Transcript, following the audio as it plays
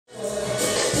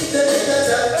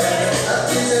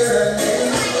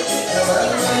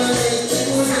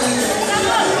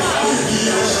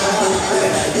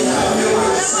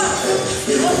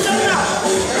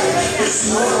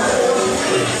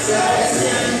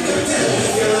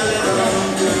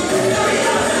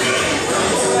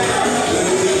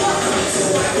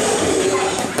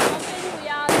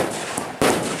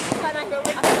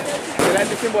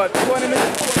what, 20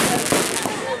 minutes?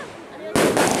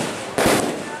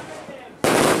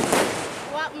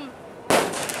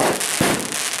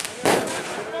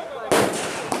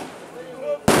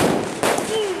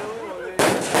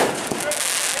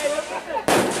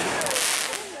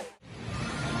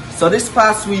 So this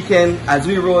past weekend, as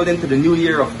we rolled into the new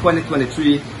year of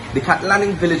 2023, the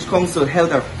Catlanning Village Council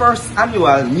held our first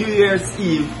annual New Year's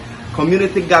Eve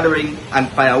community gathering and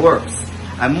fireworks.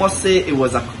 I must say it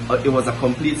was a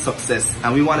complete success,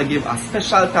 and we want to give a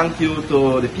special thank you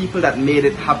to the people that made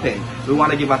it happen. We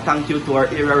want to give a thank you to our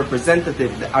area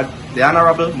representative, the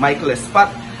Honorable Michael Espat,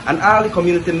 and all the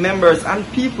community members and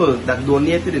people that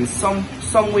donated in some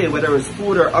way, whether it's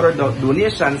food or other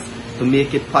donations, to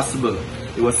make it possible.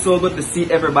 It was so good to see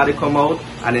everybody come out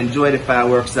and enjoy the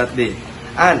fireworks that day.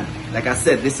 And like I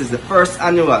said, this is the first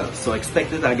annual, so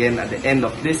expect it again at the end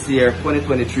of this year,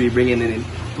 2023, bringing in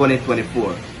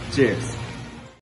 2024. Cheers.